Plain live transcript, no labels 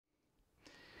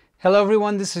Hello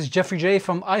everyone, this is Jeffrey Jey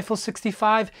from Eiffel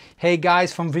 65. Hey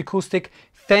guys from Vicoustic,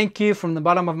 thank you from the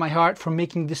bottom of my heart for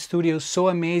making this studio so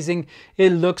amazing. It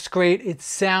looks great, it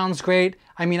sounds great.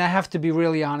 I mean, I have to be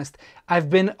really honest. I've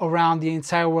been around the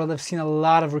entire world. I've seen a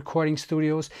lot of recording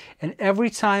studios, and every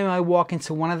time I walk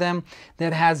into one of them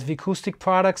that has Vicoustic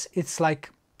products, it's like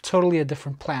totally a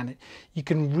different planet. You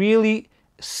can really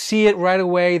see it right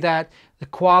away that the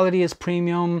quality is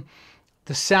premium.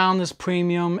 The sound is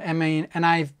premium. I mean, and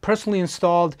I've personally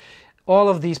installed all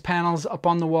of these panels up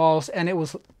on the walls, and it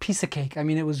was a piece of cake. I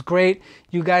mean, it was great.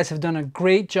 You guys have done a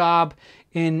great job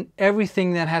in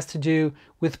everything that has to do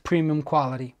with premium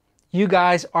quality. You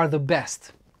guys are the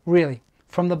best, really.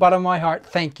 From the bottom of my heart,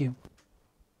 thank you.